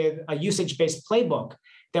dovetails with a usage-based playbook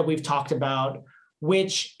that we've talked about,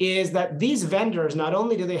 which is that these vendors, not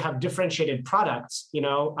only do they have differentiated products,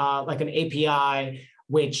 like an API,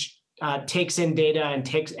 which takes in data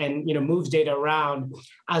and moves data around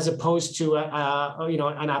as opposed to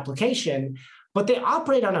an application, but they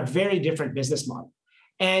operate on a very different business model.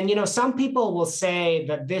 And some people will say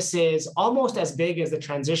that this is almost as big as the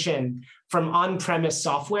transition from on-premise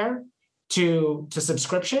software to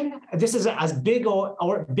subscription. This is as big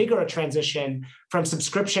or bigger a transition from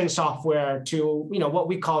subscription software to what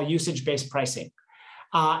we call usage-based pricing.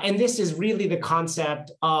 And this is really the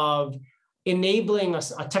concept of enabling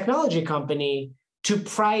a technology company to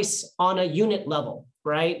price on a unit level,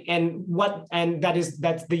 right? And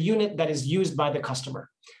that's the unit that is used by the customer.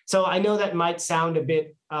 So I know that might sound a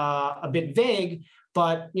bit vague,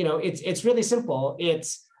 but it's really simple.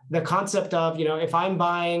 It's the concept of if I'm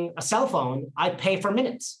buying a cell phone, I pay for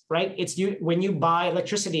minutes, right? When you buy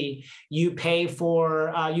electricity, you pay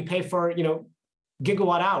for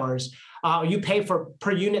gigawatt hours. You pay for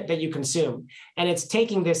per unit that you consume, and it's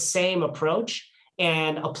taking this same approach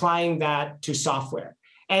and applying that to software.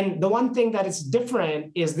 And the one thing that is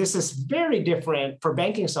different is this is very different for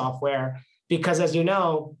banking software, because as you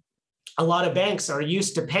know, a lot of banks are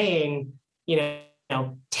used to paying,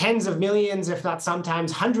 tens of millions, if not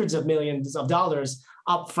sometimes hundreds of millions of dollars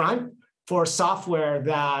upfront for software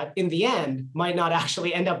that in the end might not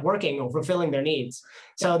actually end up working or fulfilling their needs.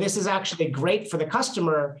 So this is actually great for the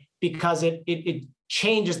customer because it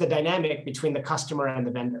changes the dynamic between the customer and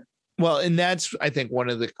the vendor. Well, and that's, I think, one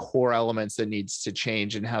of the core elements that needs to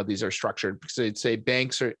change in how these are structured, because I'd say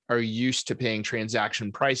banks are used to paying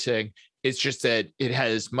transaction pricing. It's just that it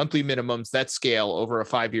has monthly minimums that scale over a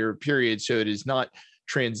 5-year period. So it is not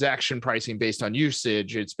transaction pricing based on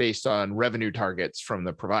usage. It's based on revenue targets from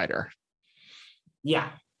the provider.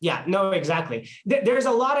 Yeah, no, exactly. There's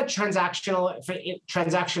a lot of transactional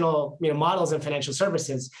models in financial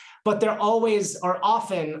services, but they're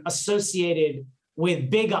often associated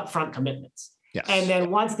with big upfront commitments. Yes. And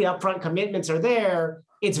then once the upfront commitments are there,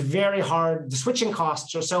 it's very hard. The switching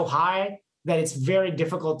costs are so high that it's very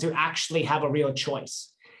difficult to actually have a real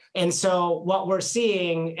choice. And so what we're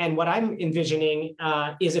seeing and what I'm envisioning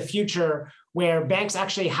is a future where banks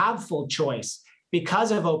actually have full choice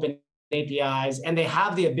because of open APIs, and they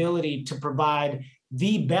have the ability to provide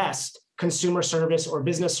the best consumer service or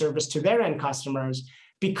business service to their end customers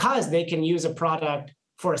because they can use a product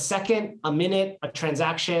for a second, a minute, a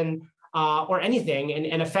transaction, or anything.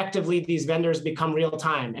 And effectively, these vendors become real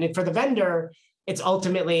time. And for the vendor, it's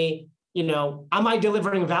ultimately, am I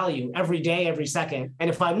delivering value every day, every second? And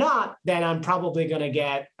if I'm not, then I'm probably going to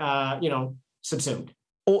get, subsumed.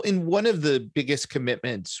 Well, and one of the biggest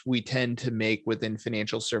commitments we tend to make within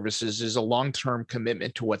financial services is a long-term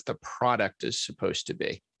commitment to what the product is supposed to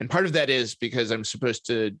be. And part of that is because I'm supposed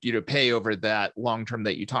to, pay over that long-term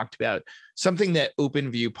that you talked about. Something that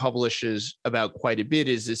OpenView publishes about quite a bit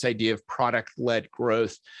is this idea of product-led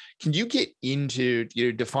growth. Can you get into,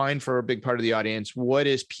 define for a big part of the audience, what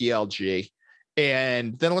is PLG?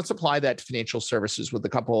 And then let's apply that to financial services with a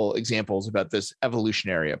couple examples about this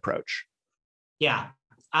evolutionary approach. Yeah.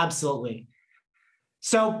 Absolutely.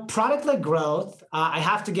 So product-led growth, I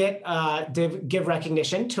have to give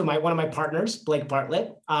recognition to one of my partners, Blake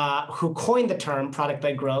Bartlett, who coined the term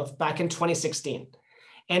product-led growth back in 2016.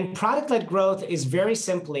 And product-led growth is very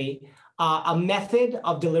simply a method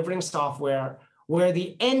of delivering software where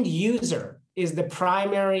the end user is the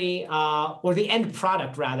primary, or the end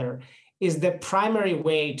product rather, is the primary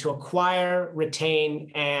way to acquire, retain,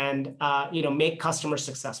 and make customers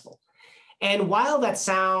successful. And while that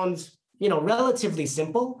sounds, relatively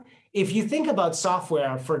simple, if you think about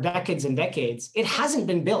software for decades and decades, it hasn't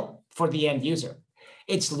been built for the end user.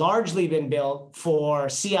 It's largely been built for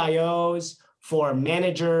CIOs, for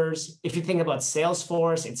managers. If you think about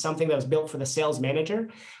Salesforce, it's something that was built for the sales manager,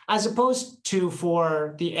 as opposed to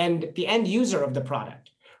for the end user of the product,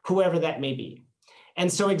 whoever that may be.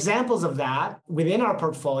 And so examples of that within our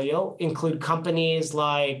portfolio include companies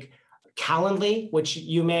like Calendly, which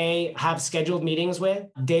you may have scheduled meetings with,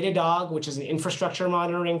 Datadog, which is an infrastructure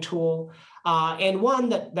monitoring tool, and one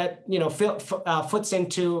that foots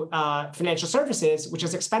into financial services, which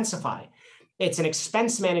is Expensify. It's an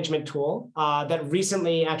expense management tool that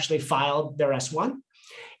recently actually filed their S1,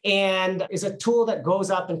 and is a tool that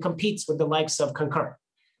goes up and competes with the likes of Concur.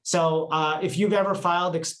 So if you've ever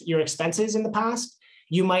filed your expenses in the past,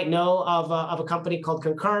 you might know of a company called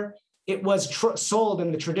Concur. It was sold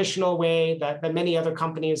in the traditional way that many other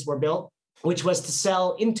companies were built, which was to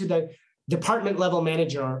sell into the department level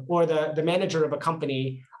manager or the manager of a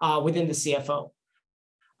company within the CFO.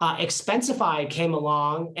 Expensify came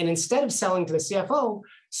along, and instead of selling to the CFO,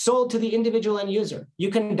 sold to the individual end user. You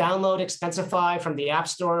can download Expensify from the App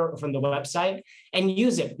Store or from the website and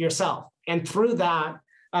use it yourself. And through that,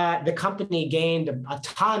 the company gained a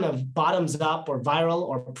ton of bottoms-up or viral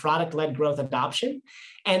or product-led growth adoption.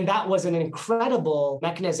 And that was an incredible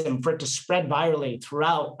mechanism for it to spread virally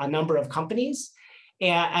throughout a number of companies,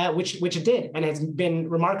 which it did, and has been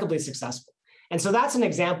remarkably successful. And so that's an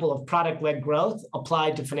example of product-led growth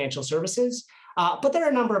applied to financial services, but there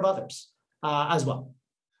are a number of others as well.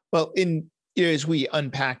 Well, as we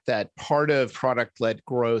unpack that, part of product-led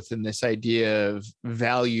growth and this idea of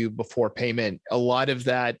value before payment, a lot of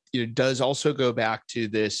that does also go back to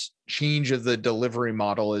this change of the delivery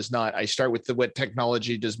model. Is not, I start with what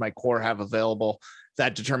technology does my core have available,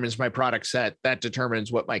 that determines my product set, that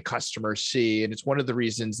determines what my customers see. And it's one of the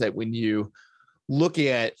reasons that when you look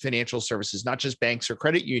at financial services, not just banks or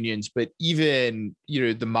credit unions, but even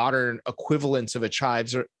the modern equivalents of a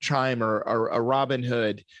Chime or a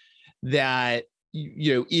Robinhood, that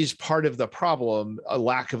is part of the problem, a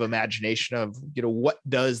lack of imagination of what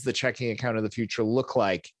does the checking account of the future look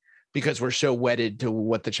like, because we're so wedded to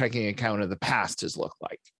what the checking account of the past has looked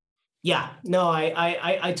like. Yeah, no,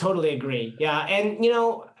 I totally agree. Yeah, and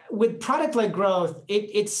with product-led growth,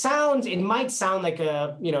 it might sound like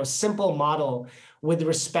a simple model with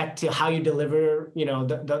respect to how you deliver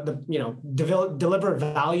deliver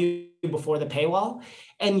value before the paywall,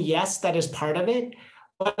 and yes, that is part of it.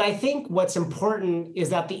 But I think what's important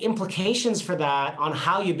is that the implications for that on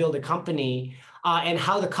how you build a company and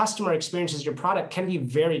how the customer experiences your product can be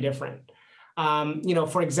very different.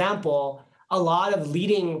 For example, a lot of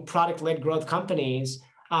leading product-led growth companies,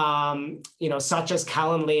 such as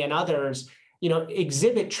Calendly and others,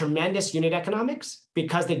 exhibit tremendous unit economics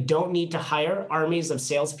because they don't need to hire armies of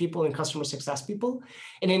salespeople and customer success people.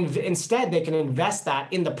 And instead, they can invest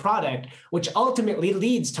that in the product, which ultimately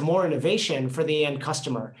leads to more innovation for the end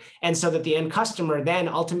customer. And so that the end customer then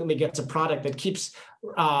ultimately gets a product that keeps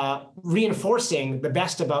reinforcing the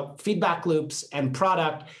best about feedback loops and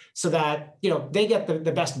product so that, they get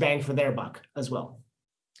the best bang for their buck as well.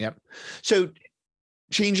 Yep. So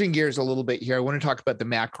changing gears a little bit here, I want to talk about the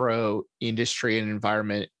macro industry and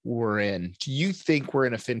environment we're in. Do you think we're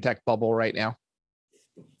in a fintech bubble right now?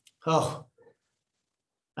 Oh,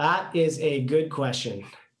 that is a good question.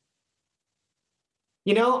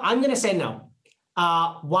 I'm going to say no.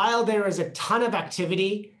 While there is a ton of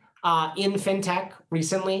activity in fintech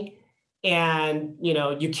recently. And,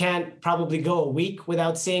 you can't probably go a week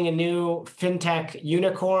without seeing a new fintech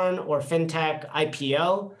unicorn or fintech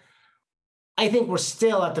IPO. I think we're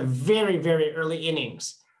still at the very, very early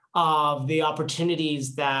innings of the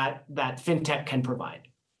opportunities that fintech can provide.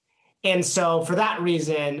 And so for that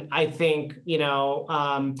reason, I think,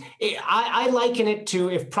 I liken it to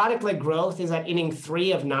if product-led growth is at inning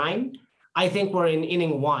 3 of 9, I think we're in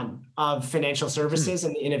inning 1 of financial services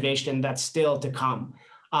and the innovation that's still to come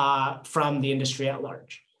from the industry at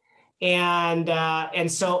large.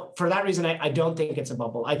 And so for that reason, I don't think it's a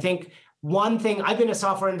bubble. I think one thing, I've been a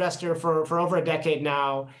software investor for over a decade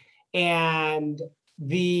now, and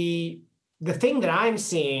the thing that I'm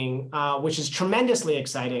seeing, which is tremendously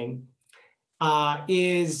exciting,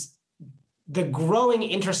 is the growing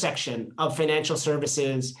intersection of financial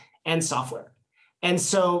services and software. And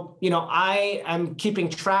so, I am keeping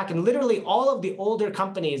track, and literally all of the older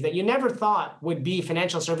companies that you never thought would be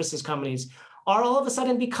financial services companies are all of a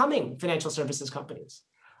sudden becoming financial services companies.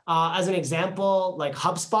 As an example, like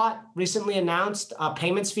HubSpot recently announced a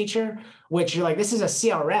payments feature, which you're like, this is a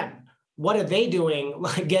CRM. What are they doing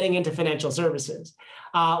like getting into financial services?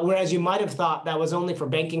 Whereas you might have thought that was only for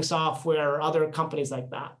banking software or other companies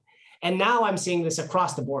like that. And now I'm seeing this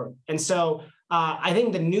across the board. And so I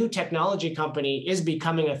think the new technology company is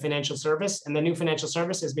becoming a financial service, and the new financial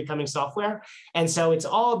service is becoming software. And so it's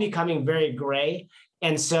all becoming very gray.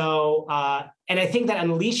 And so, and I think that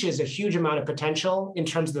unleashes a huge amount of potential in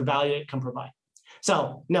terms of the value it can provide.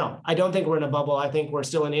 So no, I don't think we're in a bubble. I think we're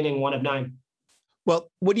still in inning 1 of 9. Well,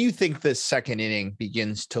 what do you think the second inning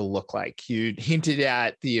begins to look like? You hinted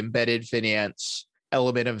at the embedded finance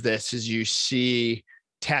element of this as you see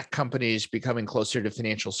tech companies becoming closer to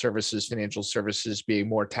financial services being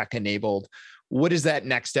more tech enabled. What does that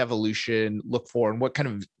next evolution look for, and what kind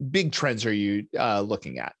of big trends are you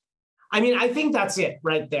looking at? I mean, I think that's it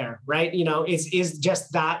right there, right? Is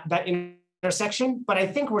just that intersection. But I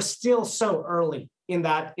think we're still so early in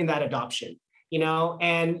that adoption,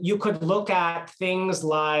 and you could look at things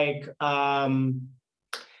like,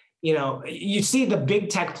 you see the big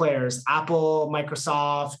tech players, Apple,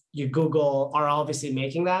 Microsoft, Google are obviously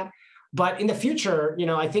making that. But in the future,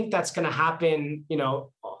 I think that's going to happen,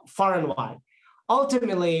 far and wide.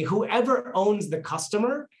 Ultimately, whoever owns the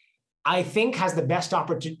customer, I think, has the best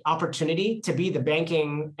opportunity to be the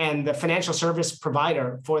banking and the financial service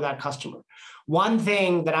provider for that customer. One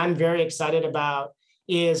thing that I'm very excited about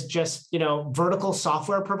is just, vertical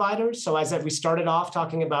software providers. So as we started off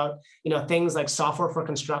talking about, things like software for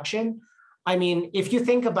construction. I mean, if you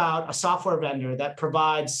think about a software vendor that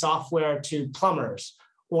provides software to plumbers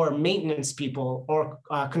or maintenance people or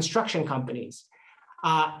construction companies,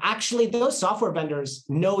 actually those software vendors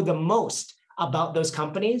know the most about those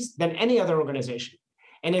companies than any other organization.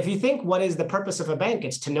 And if you think, what is the purpose of a bank?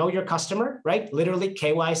 It's to know your customer, right? Literally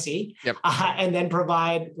KYC, yep. And then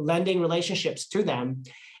provide lending relationships to them.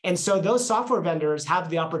 And so those software vendors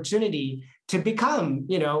have the opportunity to become,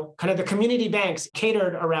 kind of the community banks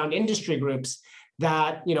catered around industry groups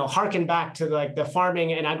that, harken back to like the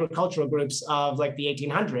farming and agricultural groups of like the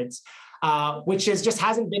 1800s, which just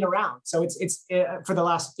hasn't been around. So it's for the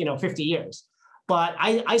last, 50 years. But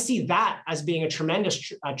I see that as being a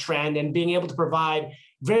tremendous trend, and being able to provide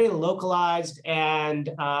very localized and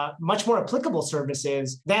much more applicable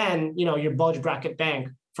services than your bulge bracket bank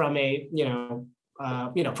from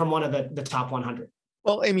from one of the top 100.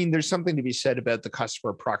 Well, I mean, there's something to be said about the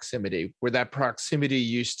customer proximity, where that proximity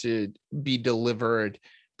used to be delivered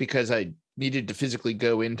because I needed to physically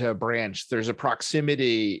go into a branch. There's a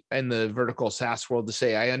proximity in the vertical SaaS world to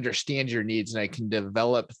say, I understand your needs and I can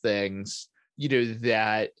develop things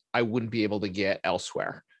that I wouldn't be able to get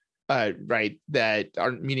elsewhere, right? That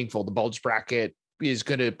aren't meaningful. The bulge bracket is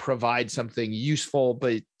going to provide something useful,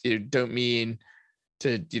 but don't mean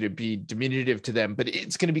to be diminutive to them, but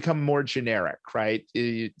it's going to become more generic, right?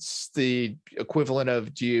 It's the equivalent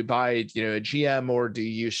of, do you buy a GM or do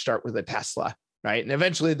you start with a Tesla, right? And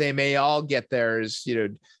eventually they may all get there as,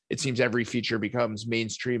 it seems every feature becomes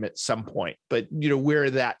mainstream at some point, but where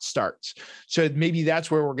that starts. So maybe that's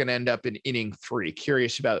where we're going to end up in inning 3.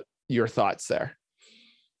 Curious about your thoughts there.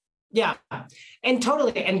 Yeah, and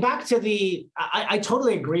totally. And back to I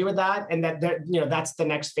totally agree with that. And that, that's the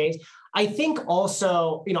next phase. I think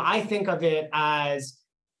also, I think of it as,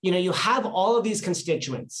 you have all of these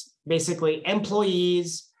constituents, basically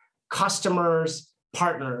employees, customers,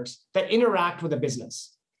 partners that interact with a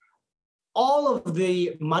business. All of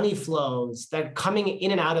the money flows that are coming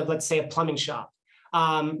in and out of, let's say, a plumbing shop,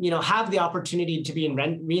 have the opportunity to be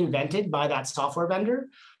reinvented by that software vendor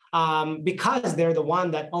because they're the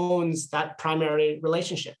one that owns that primary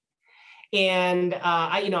relationship. And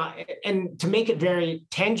and to make it very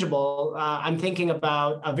tangible, I'm thinking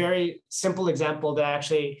about a very simple example that I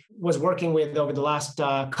actually was working with over the last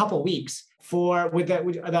couple weeks.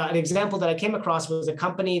 An example that I came across was a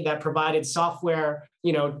company that provided software,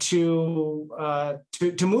 to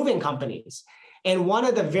moving companies. And one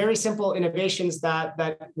of the very simple innovations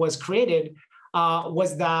that was created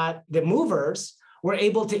was that the movers were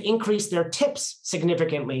able to increase their tips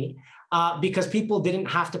significantly because people didn't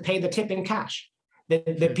have to pay the tip in cash.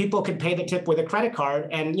 The people could pay the tip with a credit card.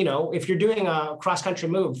 And, if you're doing a cross-country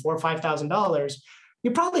move, $4,000 or $5,000, you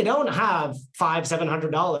probably don't have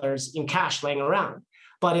 $500-$700 in cash laying around.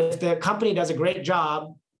 But if the company does a great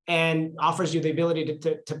job and offers you the ability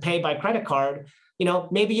to pay by credit card,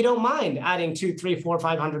 maybe you don't mind adding $200, $300,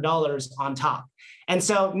 $400, $500 on top. And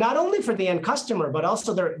so not only for the end customer, but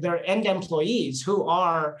also their end employees who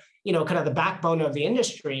are, kind of the backbone of the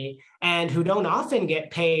industry and who don't often get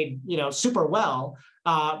paid, super well,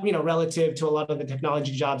 relative to a lot of the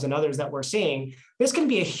technology jobs and others that we're seeing. This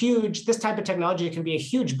type of technology can be a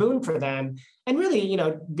huge boon for them and really,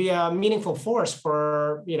 be a meaningful force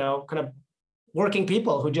for, kind of working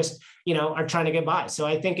people who just, are trying to get by. So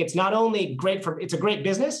I think it's not only it's a great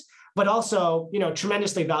business, but also,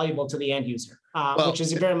 tremendously valuable to the end user, which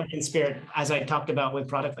is very much in spirit, as I talked about with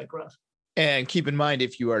product-led growth. And keep in mind,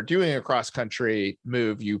 if you are doing a cross-country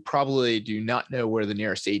move, you probably do not know where the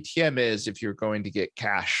nearest ATM is if you're going to get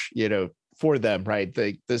cash, for them, right?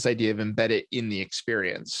 This idea of embedded in the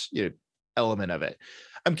experience, element of it.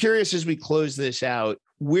 I'm curious, as we close this out,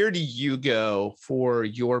 where do you go for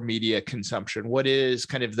your media consumption? What is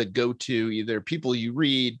kind of the go-to, either people you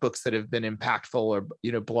read, books that have been impactful, or,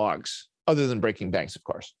 blogs, other than Breaking Banks, of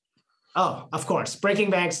course? Oh, of course. Breaking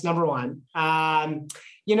Banks, number one. I'm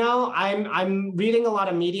reading a lot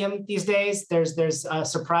of Medium these days. There's a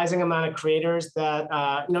surprising amount of creators that,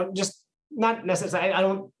 just not necessarily, I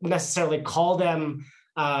don't necessarily call them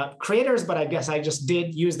creators, but I guess I just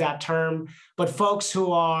did use that term. But folks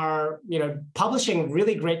who are, publishing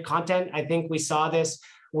really great content. I think we saw this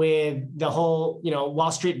with the whole,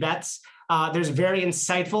 Wall Street Bets. There's very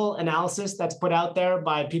insightful analysis that's put out there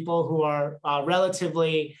by people who are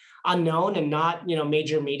relatively unknown and not,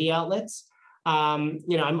 major media outlets.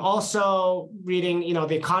 I'm also reading,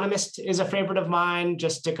 The Economist is a favorite of mine,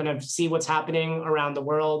 just to kind of see what's happening around the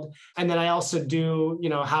world. And then I also do,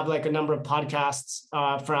 have like a number of podcasts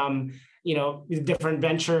from, different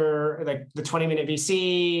venture, like the 20-Minute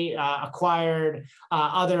VC, Acquired,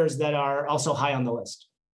 others that are also high on the list.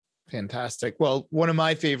 Fantastic. Well, one of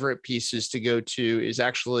my favorite pieces to go to is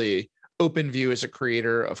actually OpenView as a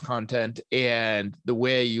creator of content and the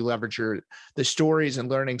way you leverage the stories and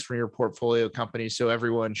learnings from your portfolio companies. So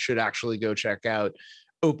everyone should actually go check out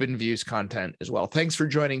OpenView's content as well. Thanks for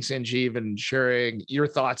joining, Sanjeev, and sharing your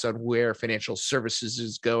thoughts on where financial services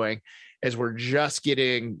is going as we're just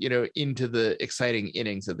getting, into the exciting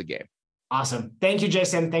innings of the game. Awesome. Thank you,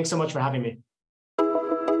 Jason. Thanks so much for having me.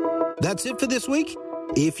 That's it for this week.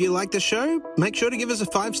 If you like the show, make sure to give us a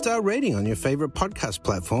 5-star rating on your favorite podcast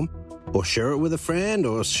platform, or share it with a friend,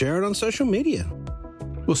 or share it on social media.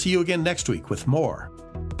 We'll see you again next week with more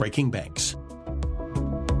Breaking Banks.